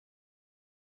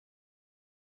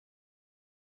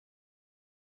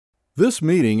This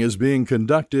meeting is being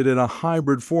conducted in a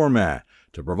hybrid format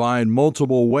to provide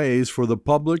multiple ways for the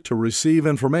public to receive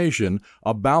information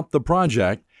about the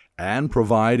project and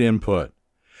provide input.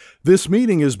 This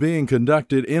meeting is being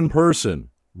conducted in person,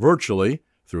 virtually,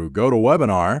 through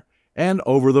GoToWebinar, and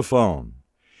over the phone.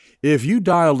 If you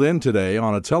dialed in today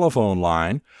on a telephone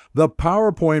line, the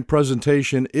PowerPoint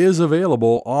presentation is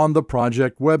available on the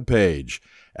project webpage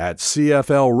at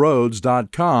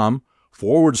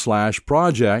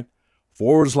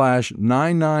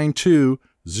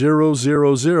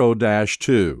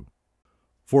cflroads.com/project/992000-2.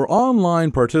 For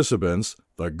online participants,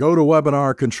 the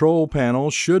GoToWebinar control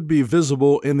panel should be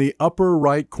visible in the upper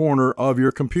right corner of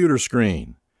your computer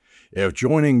screen. If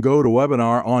joining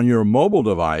GoToWebinar on your mobile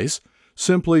device,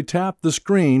 simply tap the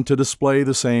screen to display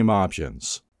the same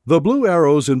options. The blue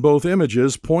arrows in both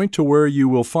images point to where you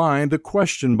will find the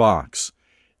question box.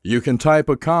 You can type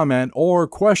a comment or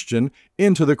question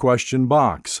into the question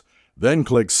box, then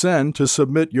click Send to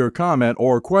submit your comment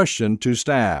or question to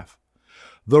staff.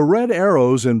 The red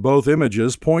arrows in both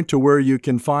images point to where you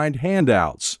can find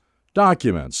handouts,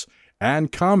 documents,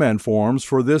 and comment forms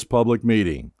for this public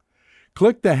meeting.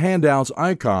 Click the Handouts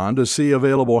icon to see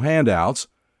available handouts.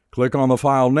 Click on the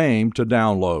file name to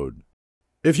download.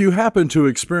 If you happen to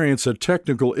experience a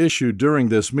technical issue during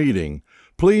this meeting,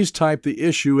 please type the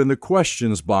issue in the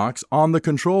questions box on the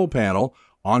control panel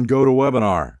on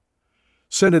GoToWebinar.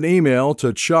 Send an email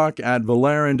to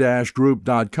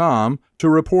chuck@valarin-group.com to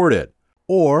report it,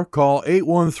 or call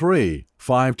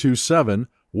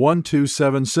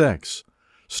 813-527-1276.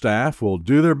 Staff will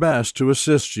do their best to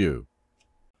assist you.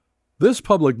 This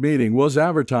public meeting was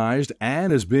advertised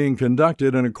and is being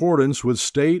conducted in accordance with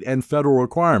state and federal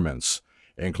requirements,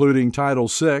 including Title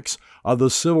VI of the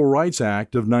Civil Rights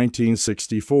Act of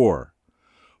 1964.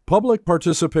 Public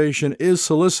participation is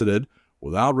solicited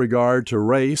without regard to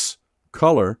race,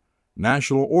 color,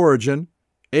 national origin,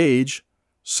 age,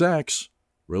 sex,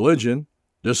 religion,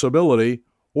 disability,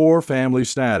 or family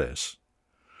status.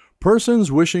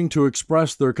 Persons wishing to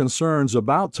express their concerns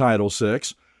about Title VI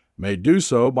may do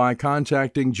so by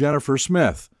contacting Jennifer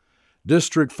Smith,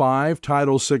 District 5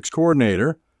 Title VI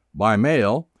Coordinator, by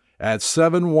mail at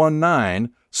 719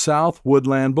 South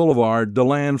Woodland Boulevard,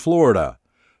 DeLand, Florida,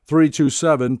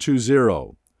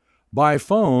 32720, by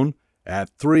phone at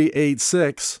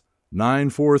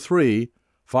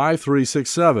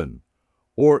 386-943-5367,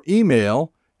 or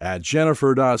email at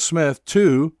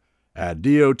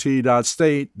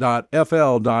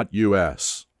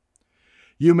jennifer.smith2@dot.state.fl.us.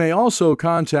 You may also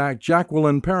contact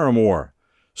Jacqueline Paramore,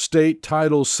 State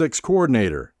Title VI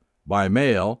Coordinator, by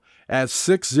mail at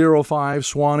 605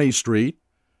 Swanee Street,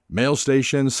 Mail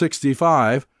Station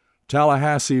 65,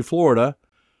 Tallahassee, Florida,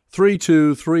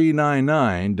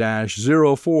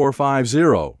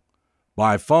 32399-0450,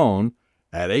 by phone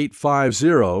at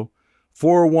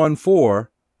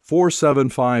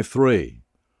 850-414-4753,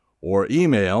 or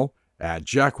email at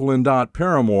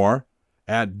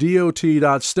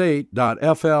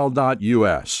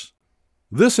jacqueline.paramore@dot.state.fl.us.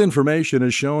 This information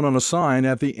is shown on a sign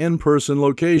at the in-person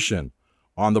location,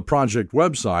 on the project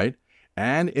website,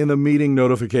 and in the meeting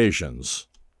notifications.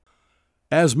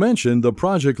 As mentioned, the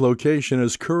project location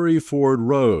is Curry Ford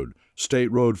Road,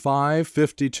 State Road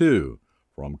 552,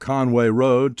 from Conway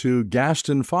Road to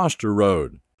Gaston Foster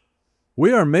Road.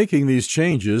 We are making these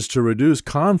changes to reduce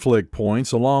conflict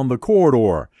points along the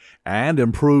corridor and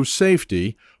improve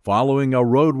safety following a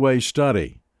roadway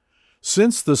study.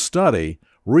 Since the study,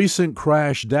 recent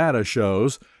crash data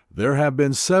shows there have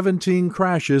been 17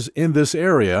 crashes in this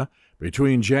area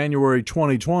between January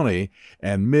 2020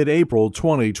 and mid-April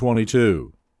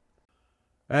 2022.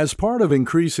 As part of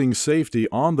increasing safety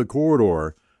on the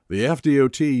corridor, the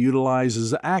FDOT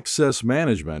utilizes access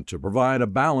management to provide a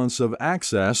balance of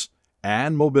access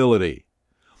and mobility.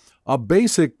 A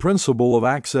basic principle of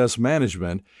access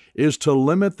management is to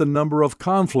limit the number of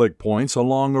conflict points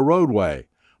along a roadway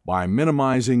by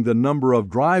minimizing the number of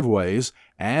driveways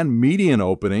and median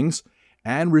openings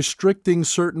and restricting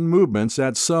certain movements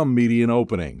at some median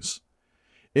openings.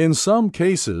 In some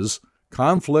cases,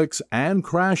 conflicts and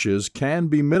crashes can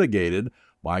be mitigated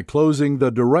by closing the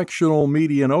directional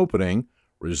median opening,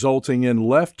 resulting in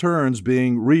left turns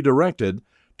being redirected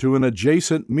to an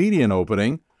adjacent median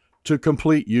opening to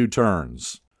complete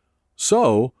U-turns.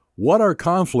 So, what are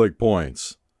conflict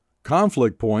points?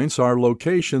 Conflict points are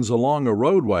locations along a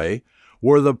roadway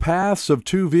where the paths of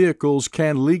two vehicles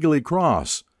can legally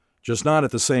cross, just not at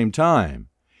the same time.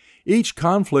 Each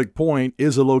conflict point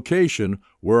is a location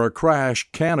where a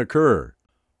crash can occur.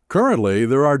 Currently,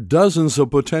 there are dozens of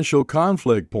potential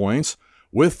conflict points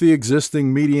with the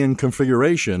existing median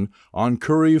configuration on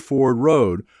Curry Ford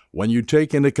Road when you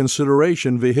take into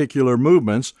consideration vehicular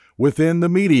movements within the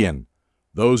median,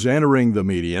 those entering the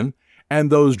median, and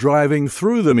those driving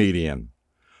through the median.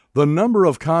 The number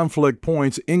of conflict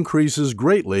points increases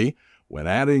greatly when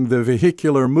adding the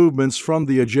vehicular movements from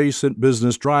the adjacent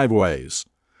business driveways.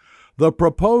 The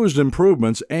proposed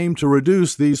improvements aim to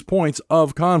reduce these points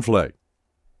of conflict.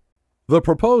 The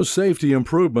proposed safety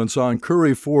improvements on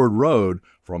Curry Ford Road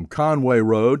from Conway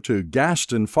Road to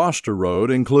Gaston Foster Road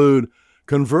include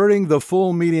converting the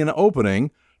full median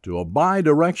opening to a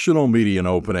bidirectional median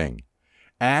opening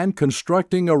and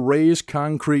constructing a raised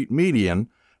concrete median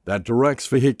that directs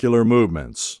vehicular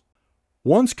movements.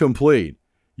 Once complete,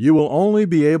 you will only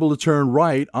be able to turn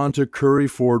right onto Curry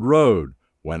Ford Road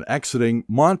when exiting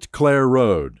Montclair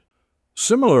Road.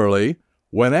 Similarly,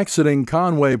 when exiting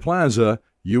Conway Plaza,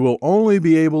 you will only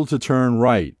be able to turn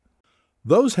right.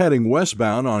 Those heading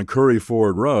westbound on Curry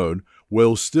Ford Road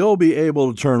will still be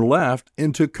able to turn left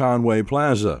into Conway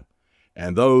Plaza,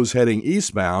 and those heading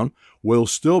eastbound will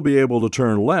still be able to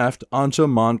turn left onto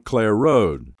Montclair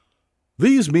Road.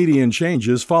 These median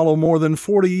changes follow more than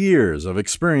 40 years of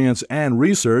experience and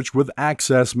research with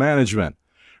access management,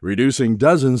 reducing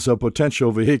dozens of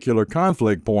potential vehicular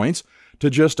conflict points to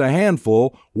just a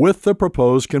handful with the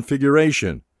proposed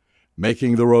configuration,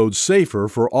 making the road safer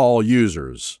for all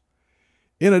users.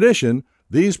 In addition,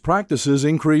 these practices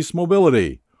increase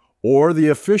mobility, or the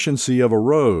efficiency of a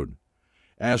road.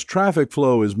 As traffic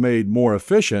flow is made more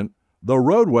efficient, the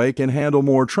roadway can handle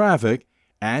more traffic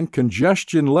and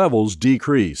congestion levels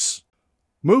decrease.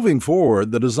 Moving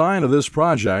forward, the design of this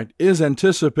project is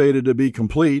anticipated to be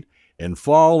complete in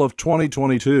fall of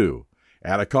 2022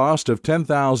 at a cost of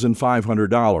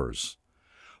 $10,500.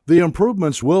 The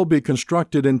improvements will be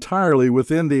constructed entirely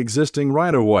within the existing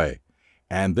right-of-way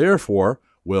and therefore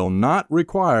will not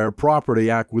require property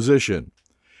acquisition.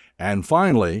 And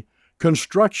finally,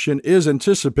 construction is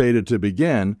anticipated to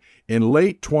begin in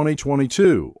late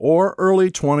 2022 or early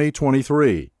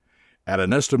 2023 at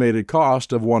an estimated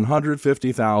cost of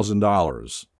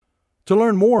 $150,000. To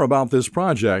learn more about this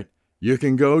project, you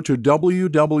can go to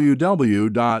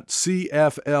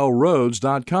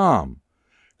www.cflroads.com.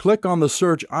 Click on the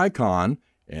search icon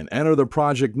and enter the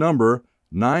project number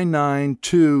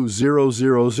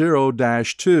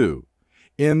 992000-2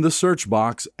 in the search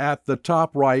box at the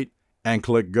top right and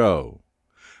click Go.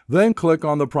 Then click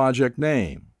on the project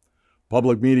name.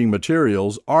 Public meeting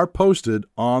materials are posted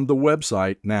on the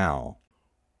website now.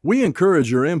 We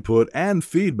encourage your input and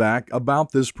feedback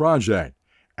about this project,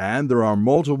 and there are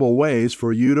multiple ways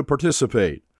for you to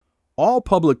participate. All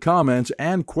public comments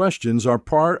and questions are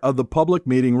part of the public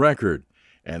meeting record,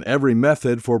 and every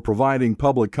method for providing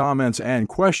public comments and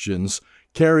questions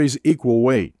carries equal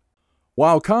weight.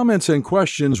 While comments and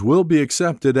questions will be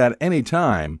accepted at any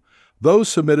time, those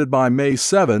submitted by May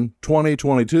 7,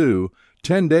 2022,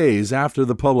 10 days after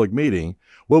the public meeting,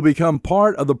 will become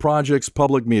part of the project's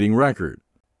public meeting record.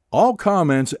 All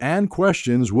comments and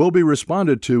questions will be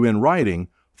responded to in writing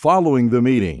following the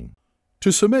meeting.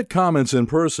 To submit comments in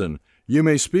person, you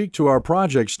may speak to our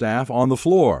project staff on the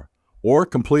floor or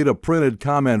complete a printed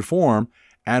comment form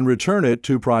and return it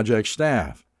to project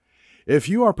staff. If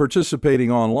you are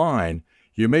participating online,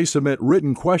 you may submit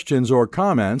written questions or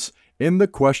comments in the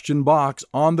question box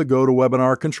on the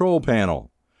GoToWebinar control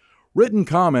panel. Written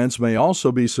comments may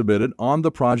also be submitted on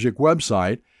the project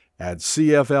website at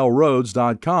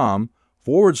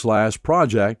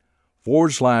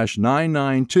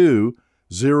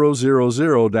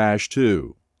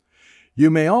cflroads.com/project/992-000-2. You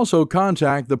may also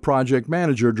contact the project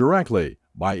manager directly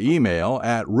by email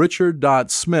at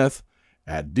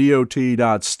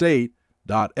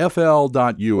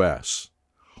richard.smith@dot.state.fl.us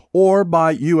or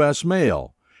by U.S.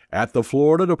 mail at the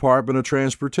Florida Department of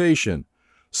Transportation,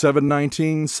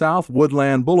 719 South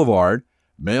Woodland Boulevard,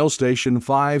 Mail Station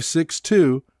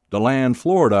 562, DeLand,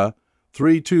 Florida,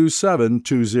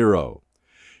 32720.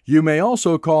 You may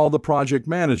also call the project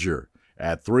manager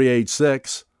at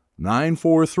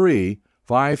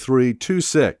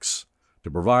 386-943-5326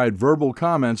 to provide verbal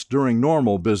comments during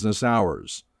normal business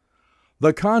hours.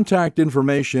 The contact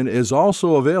information is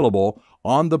also available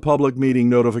on the public meeting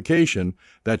notification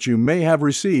that you may have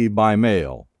received by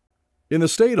mail. In the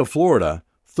state of Florida,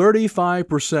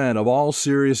 35% of all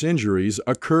serious injuries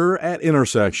occur at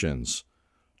intersections.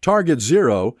 Target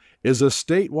Zero is a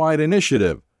statewide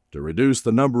initiative to reduce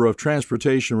the number of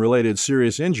transportation-related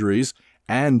serious injuries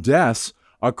and deaths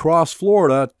across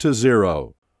Florida to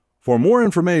zero. For more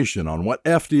information on what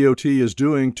FDOT is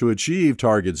doing to achieve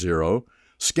Target Zero,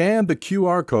 scan the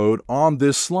QR code on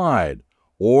this slide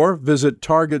or visit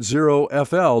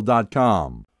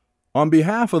targetzerofl.com. On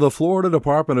behalf of the Florida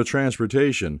Department of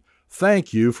Transportation,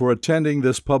 thank you for attending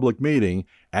this public meeting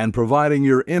and providing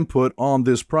your input on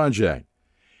this project.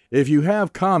 If you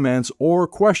have comments or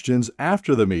questions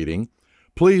after the meeting,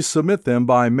 please submit them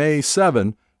by May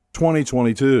 7,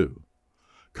 2022.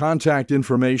 Contact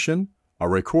information, a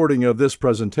recording of this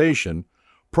presentation,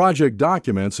 project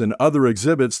documents, and other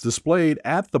exhibits displayed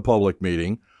at the public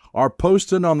meeting are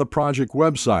posted on the project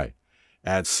website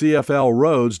at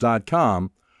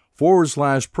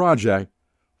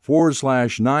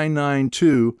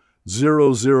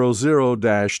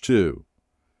cflroads.com/project/992-000-2.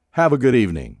 Have a good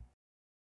evening.